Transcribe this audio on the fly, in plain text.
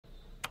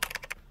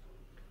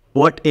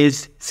What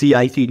is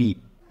CICD?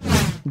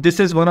 This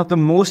is one of the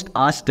most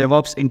asked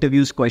DevOps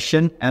interviews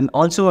question and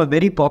also a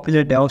very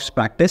popular DevOps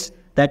practice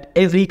that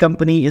every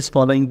company is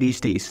following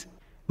these days.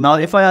 Now,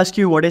 if I ask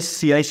you what is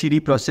CI/CD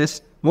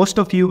process, most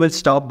of you will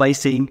stop by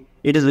saying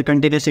it is a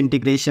continuous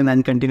integration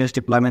and continuous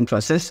deployment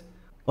process.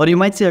 Or you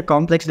might say a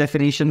complex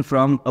definition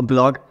from a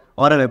blog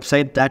or a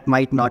website that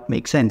might not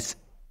make sense.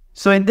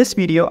 So in this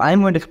video, I'm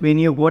going to explain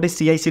you what is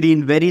CI/CD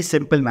in very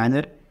simple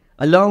manner,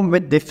 along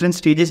with different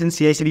stages in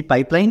CI/CD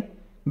pipeline,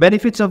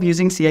 benefits of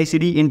using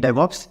CI/CD in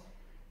DevOps,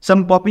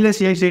 some popular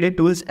CI/CD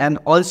tools, and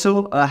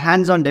also a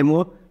hands-on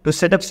demo to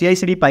set up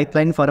CI/CD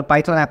pipeline for a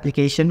Python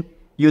application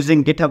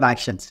using Github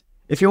Actions.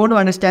 If you want to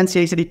understand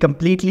CI/CD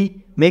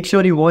completely, make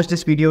sure you watch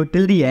this video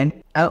till the end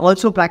and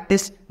also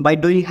practice by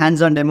doing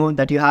hands-on demo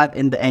that you have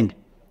in the end.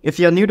 If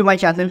you're new to my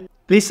channel,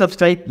 please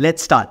subscribe.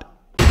 Let's start.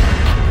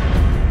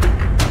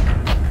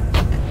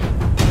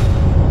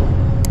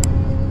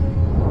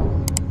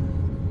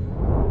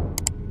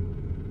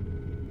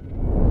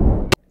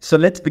 So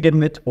let's begin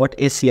with what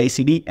is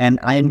CI/CD, and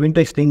I am going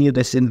to explain you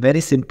this in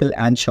very simple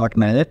and short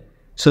manner.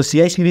 So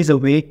CI/CD is a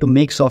way to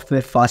make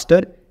software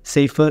faster,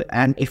 safer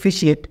and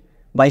efficient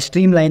by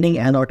streamlining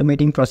and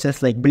automating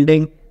process like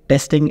building,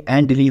 testing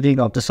and delivering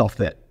of the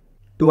software.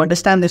 To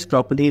understand this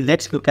properly,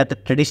 let's look at the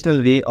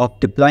traditional way of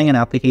deploying an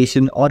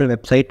application or a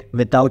website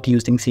without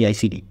using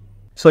CI/CD.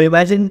 So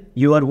imagine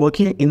you are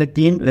working in a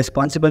team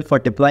responsible for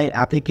deploying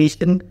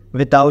application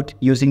without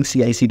using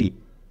CI/CD.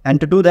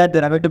 And to do that,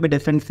 there are going to be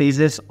different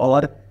phases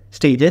or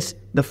stages.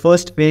 The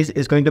first phase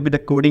is going to be the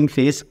coding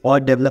phase or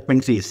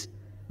development phase,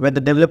 where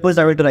the developers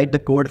are going to write the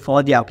code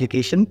for the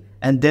application,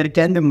 and there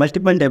can be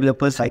multiple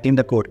developers writing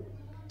the code.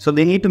 So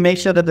they need to make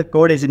sure that the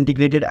code is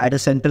integrated at a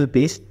central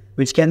place,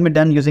 which can be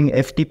done using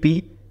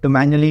FTP to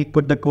manually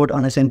put the code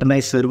on a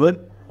centralized server,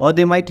 or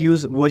they might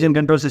use version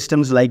control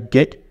systems like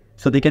Git,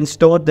 so they can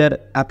store their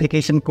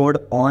application code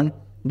on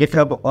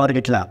GitHub or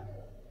Gitlab.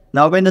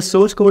 Now, when the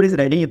source code is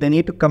ready, they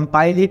need to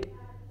compile it,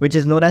 which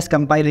is known as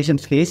compilation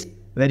phase,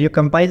 where you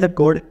compile the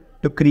code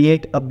to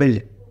create a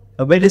build.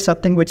 A build is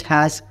something which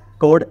has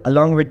code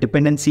along with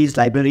dependencies,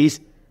 libraries,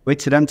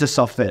 which runs the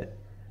software.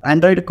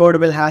 Android code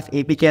will have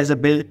APK as a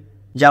build.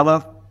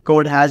 Java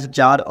code has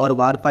jar or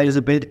var file as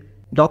a build.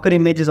 Docker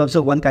image is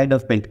also one kind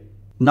of build.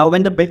 Now,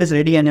 when the build is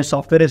ready and your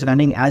software is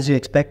running as you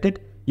expected,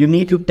 you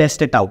need to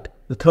test it out.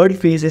 The third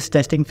phase is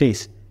testing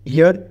phase.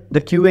 Here,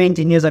 the QA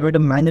engineers are going to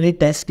manually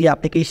test the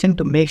application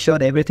to make sure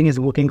everything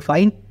is working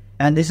fine.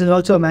 And this is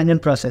also a manual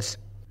process.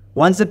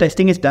 Once the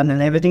testing is done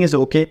and everything is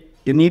okay,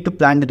 you need to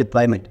plan the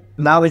deployment.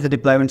 Now is the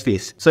deployment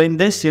phase. So in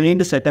this, you need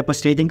to set up a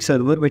staging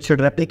server which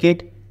should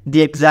replicate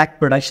the exact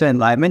production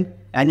environment,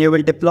 and you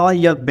will deploy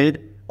your build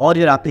or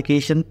your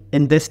application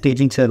in this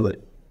staging server.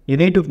 You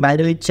need to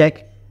manually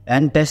check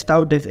and test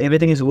out if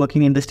everything is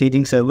working in the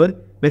staging server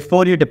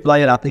before you deploy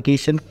your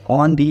application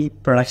on the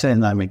production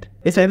environment.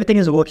 If everything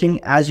is working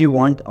as you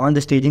want on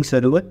the staging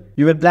server,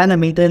 you will plan a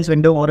maintenance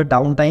window or a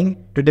downtime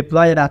to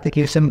deploy your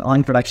application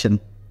on production.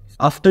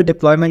 After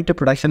deployment to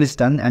production is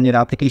done and your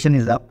application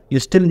is up, you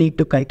still need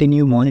to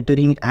continue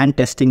monitoring and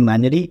testing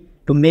manually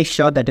to make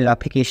sure that your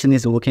application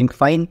is working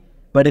fine.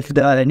 But if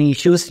there are any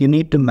issues, you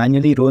need to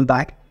manually roll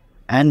back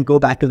and go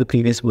back to the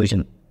previous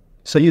version.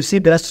 So you see,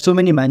 there are so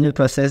many manual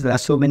processes, there are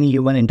so many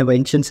human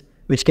interventions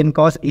which can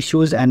cause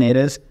issues and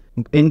errors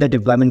in the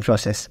deployment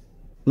process.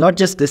 Not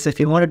just this, if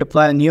you want to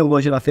deploy a new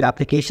version of your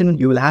application,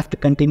 you will have to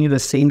continue the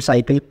same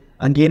cycle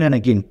again and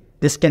again.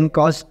 This can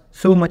cause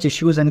so much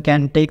issues and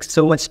can take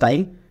so much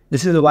time.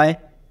 This is why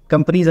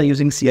companies are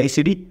using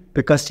CI/CD,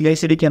 because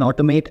CI/CD can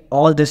automate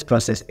all this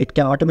process. It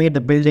can automate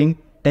the building,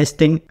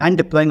 testing and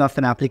deploying of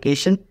an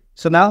application.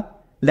 So now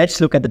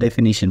let's look at the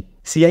definition.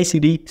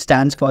 CI/CD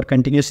stands for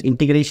Continuous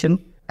Integration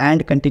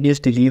and Continuous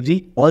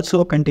Delivery,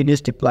 also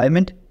Continuous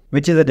Deployment,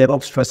 which is a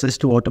DevOps process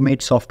to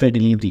automate software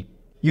delivery.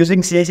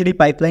 Using CI/CD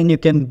pipeline, you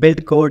can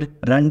build code,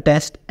 run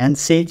tests, and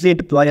safely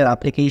deploy your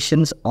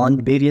applications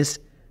on various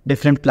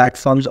different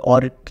platforms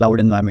or cloud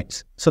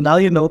environments. So now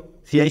you know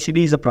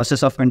CI/CD is a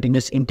process of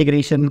continuous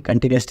integration,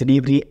 continuous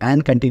delivery,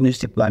 and continuous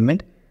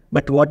deployment.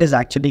 But what is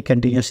actually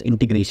continuous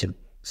integration?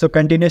 So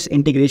continuous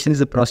integration is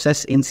a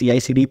process in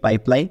CI/CD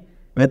pipeline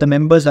where the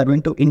members are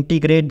going to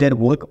integrate their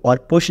work or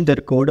push their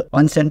code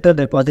on central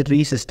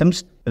repository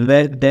systems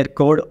where their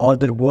code or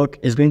their work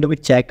is going to be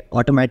checked,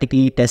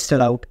 automatically tested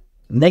out.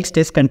 Next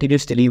is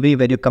continuous delivery,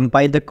 where you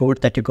compile the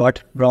code that you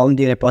got from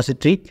the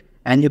repository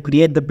and you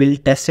create the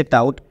build, test it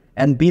out,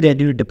 and be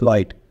ready to deploy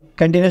it.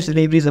 Continuous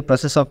delivery is a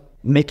process of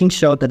making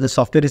sure that the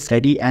software is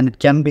ready and it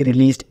can be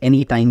released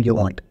anytime you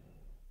want.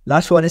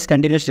 Last one is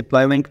continuous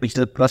deployment, which is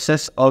the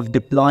process of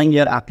deploying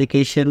your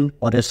application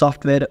or your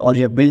software or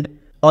your build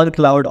on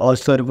cloud or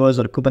servers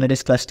or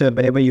Kubernetes cluster,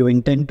 wherever you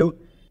intend to.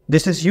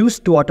 This is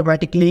used to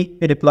automatically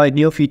deploy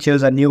new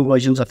features and new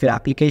versions of your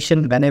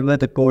application whenever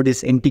the code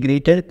is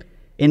integrated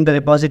in the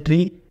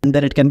repository, and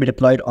then it can be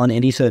deployed on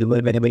any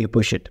server whenever you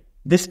push it.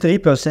 This three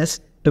process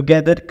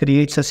together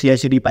creates a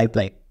CI/CD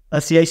pipeline. A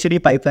CI/CD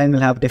pipeline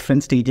will have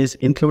different stages,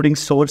 including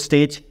source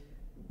stage,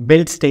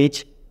 build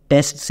stage,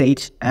 test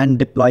stage, and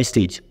deploy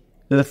stage.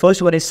 The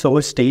first one is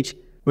source stage,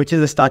 which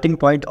is the starting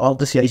point of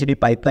the CI/CD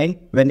pipeline.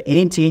 When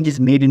any change is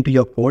made into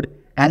your code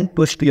and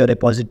pushed to your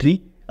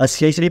repository, a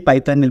CI/CD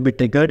pipeline will be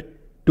triggered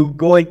to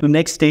go into the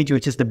next stage,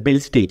 which is the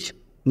build stage.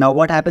 Now,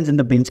 what happens in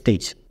the build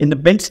stage? In the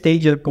build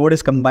stage, your code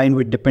is combined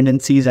with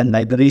dependencies and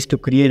libraries to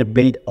create a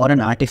build or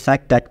an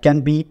artifact that can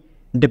be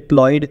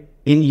deployed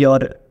in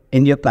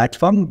your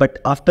platform. But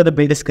after the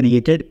build is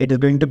created, it is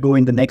going to go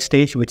in the next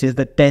stage, which is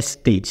the test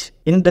stage.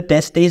 In the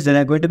test stage, there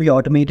are going to be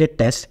automated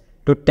tests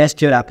to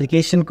test your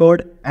application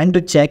code and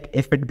to check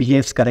if it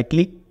behaves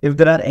correctly. If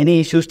there are any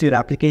issues to your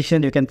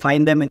application, you can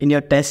find them in your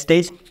test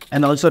stage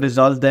and also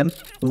resolve them.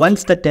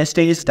 Once the test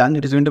stage is done,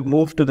 it is going to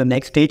move to the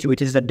next stage,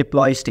 which is the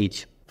deploy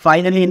stage.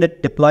 Finally, in the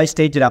deploy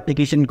stage, your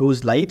application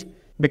goes live,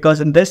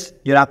 because in this,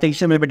 your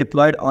application will be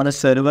deployed on a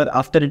server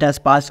after it has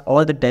passed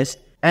all the tests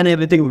and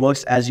everything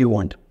works as you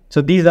want.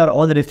 So these are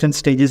all the different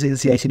stages in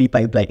CI/CD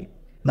pipeline.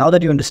 Now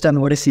that you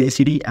understand what is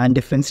CI/CD and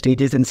different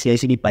stages in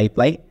CI/CD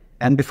pipeline,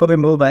 and before we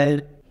move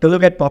ahead to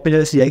look at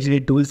popular CI/CD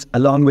tools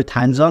along with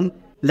hands-on,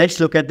 let's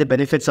look at the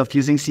benefits of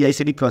using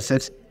CI/CD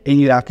process in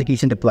your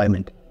application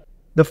deployment.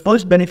 The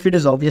first benefit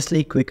is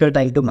obviously quicker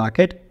time to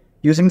market.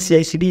 Using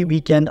CI/CD,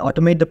 we can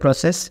automate the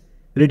process,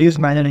 reduce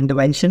manual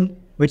intervention,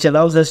 which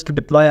allows us to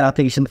deploy our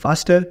application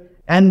faster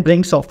and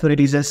bring software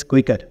releases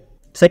quicker.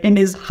 Second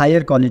is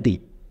higher quality.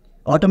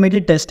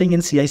 Automated testing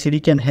in CI/CD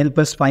can help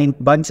us find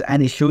bugs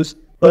and issues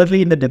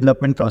early in the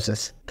development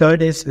process.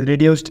 Third is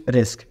reduced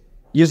risk.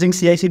 Using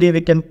CI/CD, we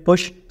can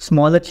push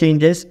smaller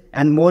changes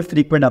and more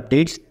frequent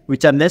updates,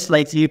 which are less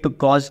likely to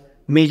cause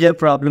major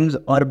problems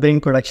or bring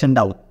production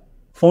down.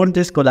 Fourth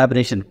is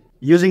collaboration.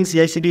 Using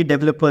CI/CD,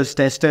 developers,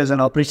 testers,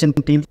 and operation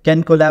teams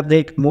can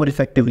collaborate more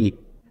effectively.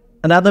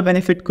 Another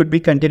benefit could be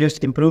continuous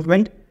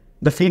improvement.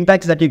 The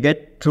feedbacks that you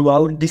get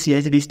throughout the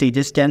CI/CD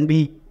stages can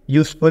be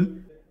useful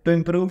to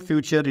improve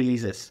future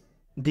releases.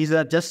 These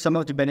are just some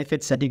of the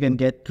benefits that you can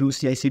get through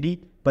CI/CD,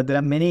 but there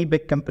are many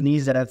big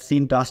companies that have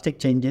seen drastic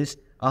changes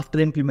after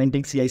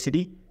implementing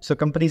CI/CD. So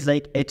companies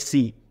like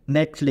HC,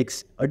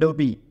 Netflix,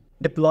 Adobe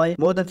deploy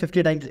more than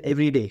 50 times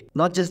every day.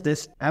 Not just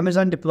this,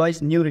 Amazon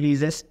deploys new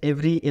releases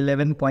every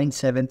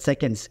 11.7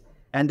 seconds,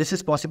 and this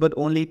is possible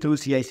only through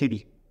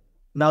CI/CD.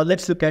 Now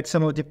let's look at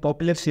some of the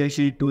popular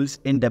CI/CD tools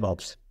in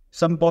DevOps.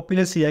 Some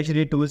popular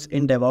CI/CD tools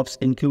in DevOps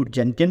include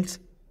Jenkins,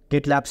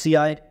 GitLab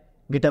CI,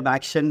 Github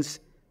Actions,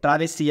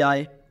 Travis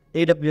CI,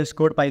 AWS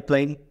Code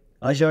Pipeline,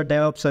 Azure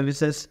DevOps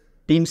Services,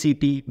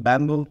 TeamCity,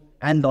 Bamboo,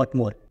 and lot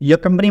more. Your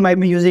company might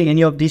be using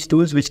any of these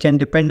tools, which can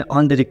depend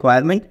on the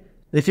requirement.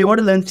 If you want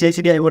to learn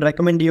CI/CD, I would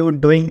recommend you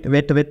doing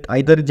it with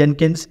either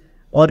Jenkins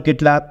or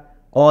GitLab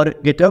or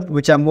GitHub,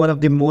 which are one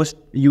of the most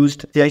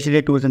used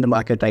CI/CD tools in the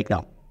market right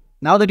now.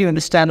 Now that you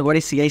understand what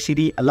is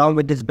CI/CD along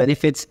with its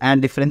benefits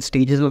and different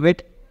stages of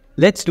it,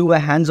 let's do a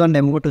hands-on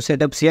demo to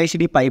set up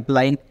CI/CD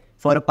pipeline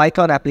for a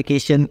Python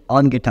application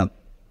on GitHub.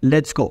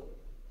 Let's go.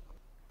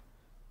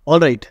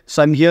 Alright,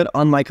 so I'm here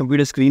on my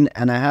computer screen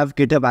and I have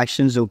GitHub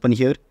Actions open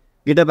here.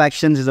 GitHub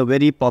Actions is a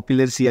very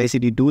popular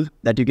CI/CD tool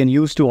that you can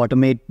use to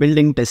automate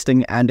building,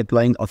 testing, and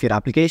deploying of your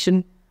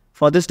application.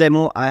 For this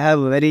demo, I have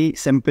a very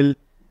simple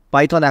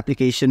Python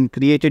application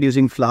created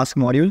using Flask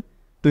module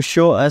to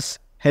show us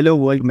hello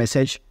world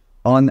message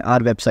on our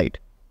website.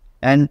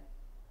 And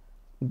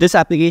this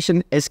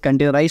application is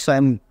containerized, so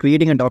I'm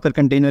creating a Docker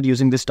container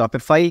using this Docker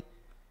file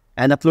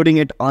and uploading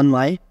it on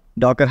my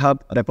Docker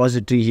Hub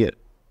repository here.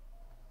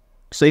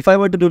 So if I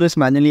were to do this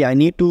manually, I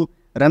need to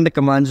run the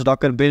commands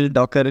docker build,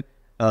 docker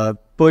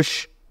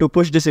push to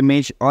push this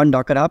image on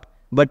Docker Hub,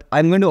 but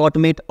I'm going to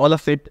automate all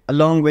of it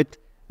along with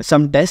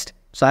some test.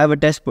 So I have a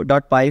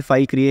test.py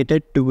file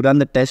created to run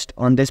the test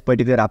on this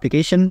particular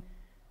application.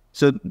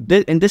 So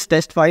in this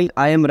test file,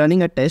 I am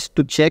running a test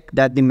to check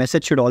that the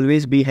message should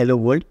always be hello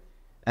world.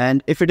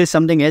 And if it is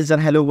something else than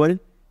hello world,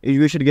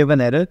 you should give an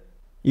error.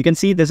 You can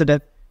see there's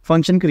a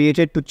function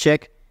created to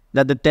check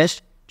that the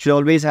test should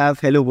always have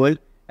hello world,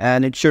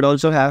 and it should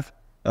also have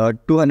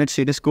 200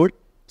 status code.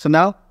 So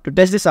now to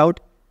test this out,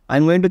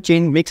 I'm going to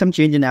make some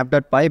change in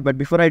app.py. But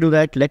before I do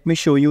that, let me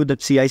show you the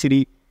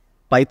CI/CD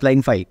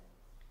pipeline file.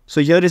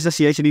 So here is the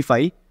CI/CD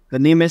file. The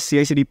name is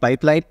CICD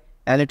Pipeline,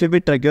 and it will be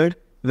triggered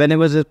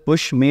whenever there's a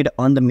push made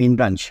on the main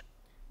branch.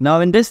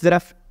 Now in this, there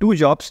are two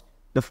jobs.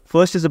 The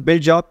first is a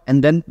build job,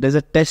 and then there's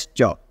a test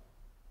job.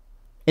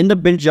 In the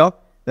build job,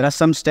 there are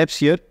some steps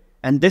here,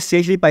 and this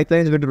CICD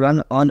pipeline is going to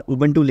run on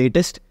Ubuntu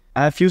latest.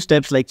 I have a few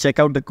steps like check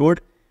out the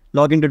code,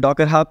 log into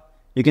Docker Hub.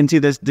 You can see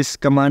there's this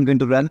command going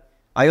to run.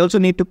 I also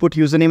need to put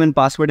username and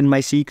password in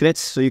my secrets,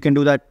 so you can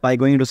do that by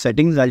going into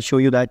settings. I'll show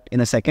you that in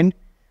a second.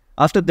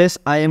 After this,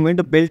 I am going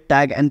to build,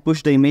 tag, and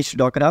push the image to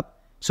Docker Hub.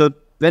 So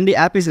when the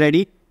app is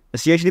ready, the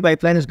CICD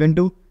pipeline is going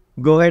to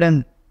go ahead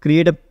and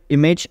create an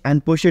image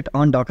and push it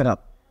on Docker Hub.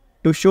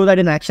 To show that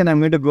in action, I'm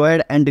going to go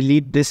ahead and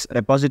delete this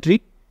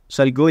repository.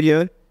 So I'll go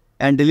here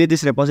and delete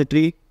this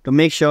repository to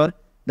make sure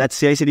that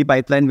CICD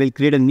pipeline will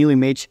create a new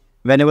image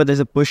whenever there's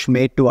a push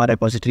made to our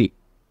repository.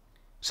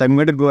 So I'm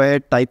going to go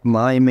ahead, type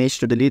my image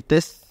to delete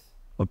this.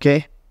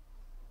 Okay.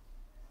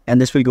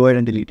 And this will go ahead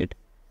and delete it.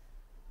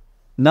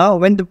 Now,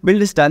 when the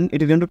build is done,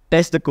 it is going to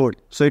test the code.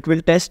 So it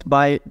will test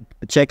by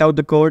check out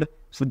the code,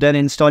 so then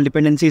install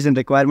dependencies in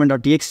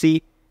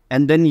requirement.txt,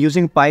 and then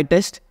using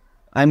PyTest,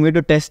 I'm going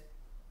to test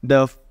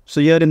so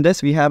here in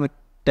this, we have a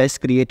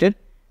test created.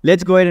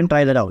 Let's go ahead and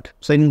try that out.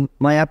 So in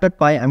my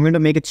app.py, I'm going to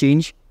make a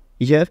change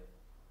here.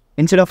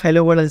 Instead of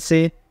hello world, I'll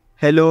say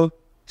hello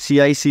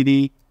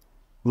CICD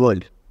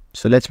world.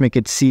 So let's make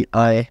it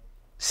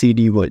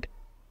CICD world.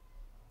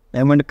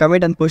 I'm going to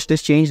commit and push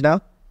this change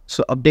now.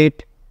 So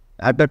update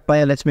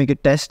app.py, let's make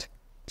it test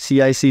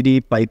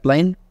CICD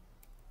pipeline,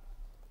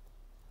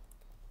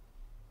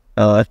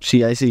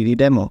 CICD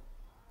demo.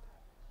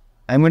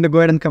 I'm going to go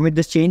ahead and commit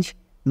this change.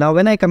 Now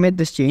when I commit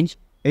this change,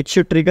 it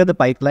should trigger the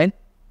pipeline.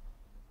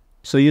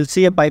 So you'll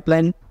see a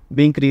pipeline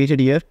being created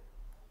here,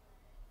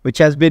 which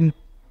has been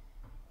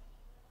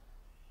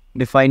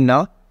defined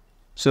now.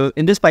 So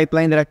in this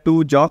pipeline, there are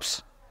two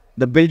jobs,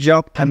 the build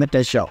job and the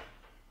test job.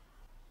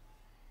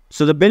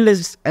 So the build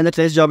is and the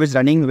test job is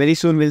running. Very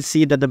soon we'll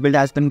see that the build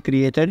has been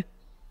created.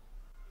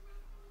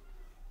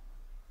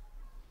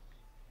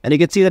 And you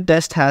can see the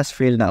test has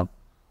failed now.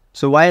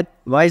 So why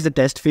is the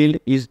test failed?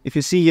 Is if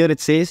you see here, it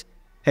says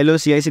hello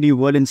CICD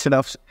world instead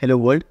of hello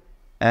world.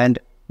 And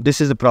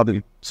this is the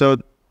problem. So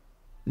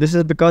this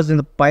is because in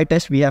the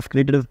PyTest, we have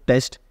created a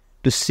test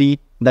to see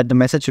that the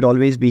message should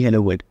always be hello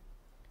world.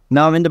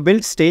 Now in the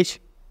build stage,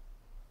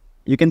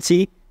 you can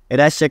see it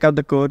has checked out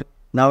the code.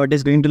 Now it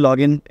is going to log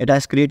in. It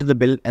has created the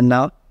build, and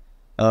now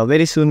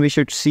very soon we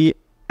should see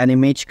an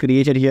image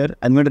created here.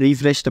 I'm going to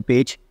refresh the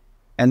page,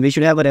 and we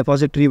should have a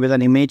repository with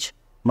an image,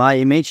 my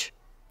image,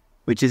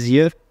 which is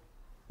here.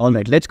 All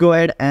right, let's go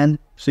ahead, and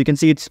so you can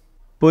see it's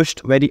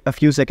pushed a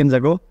few seconds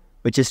ago,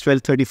 which is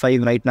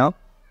 12:35 right now.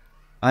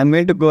 I'm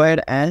going to go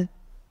ahead and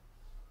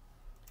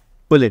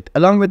pull it.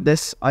 Along with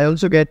this, I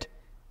also get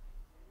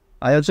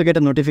a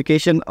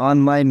notification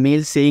on my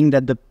mail saying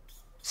that the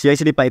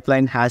CICD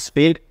pipeline has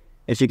failed.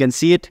 If you can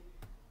see it,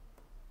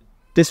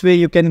 this way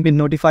you can be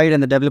notified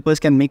and the developers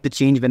can make the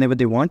change whenever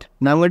they want.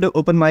 Now I'm going to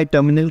open my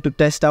terminal to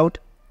test out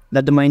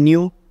that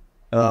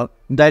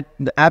that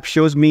the app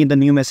shows me the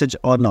new message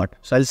or not.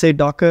 So I'll say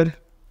docker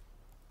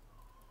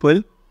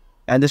pull,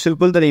 and this will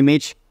pull the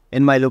image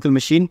in my local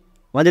machine.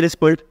 Once it is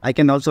pulled, I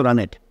can also run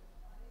it.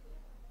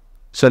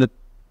 So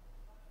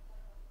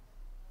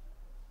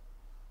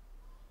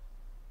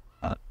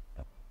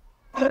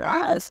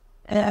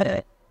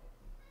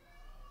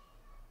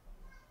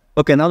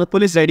okay, now the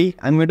pull is ready.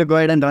 I'm going to go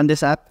ahead and run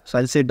this app. So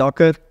I'll say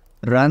docker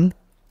run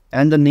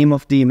and the name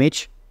of the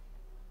image.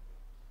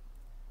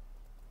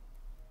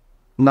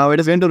 Now it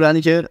is going to run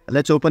here.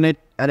 Let's open it,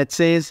 and it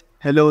says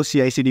hello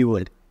CICD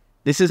world.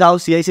 This is how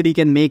CICD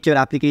can make your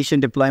application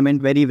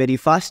deployment very, very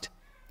fast.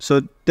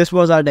 So this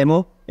was our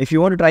demo. If you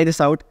want to try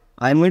this out,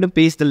 I'm going to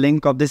paste the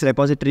link of this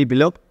repository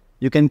below.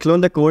 You can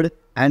clone the code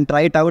and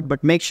try it out,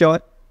 but make sure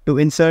to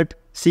insert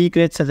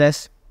secrets such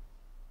as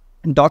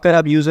Docker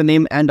Hub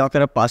username and Docker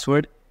Hub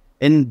password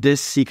in this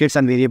secrets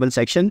and variables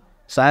section.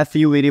 So I have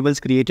few variables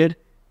created.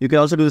 You can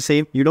also do the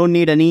same. You don't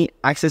need any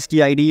access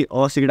key ID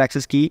or secret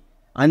access key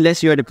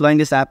unless you are deploying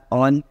this app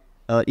on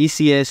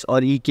ECS or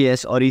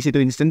EKS or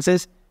EC2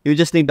 instances. You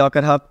just need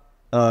Docker Hub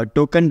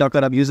token, Docker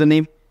Hub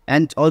username,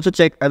 and also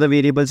check other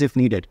variables if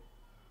needed.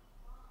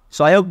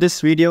 So I hope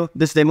this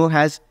demo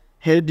has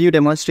helped you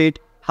demonstrate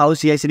how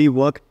CICD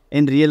work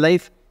in real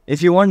life.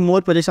 If you want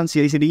more projects on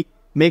CICD,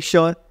 make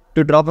sure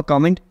to drop a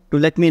comment to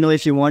let me know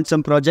if you want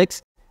some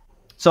projects.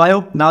 So I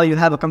hope now you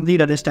have a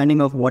complete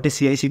understanding of what is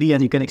CICD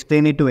and you can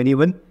explain it to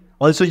anyone.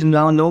 Also, you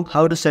now know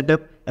how to set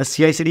up a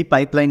CICD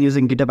pipeline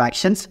using GitHub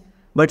Actions.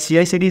 But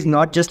CICD is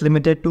not just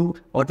limited to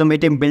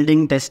automating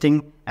building,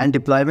 testing, and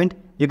deployment.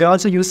 You can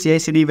also use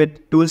CICD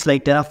with tools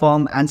like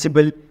Terraform,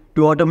 Ansible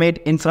to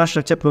automate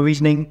infrastructure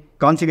provisioning,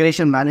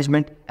 configuration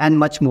management, and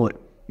much more.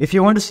 If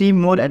you want to see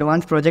more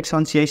advanced projects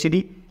on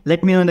CICD,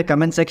 let me know in the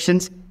comment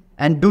sections,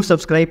 and do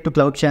subscribe to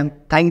CloudChamp.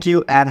 Thank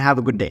you and have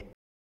a good day.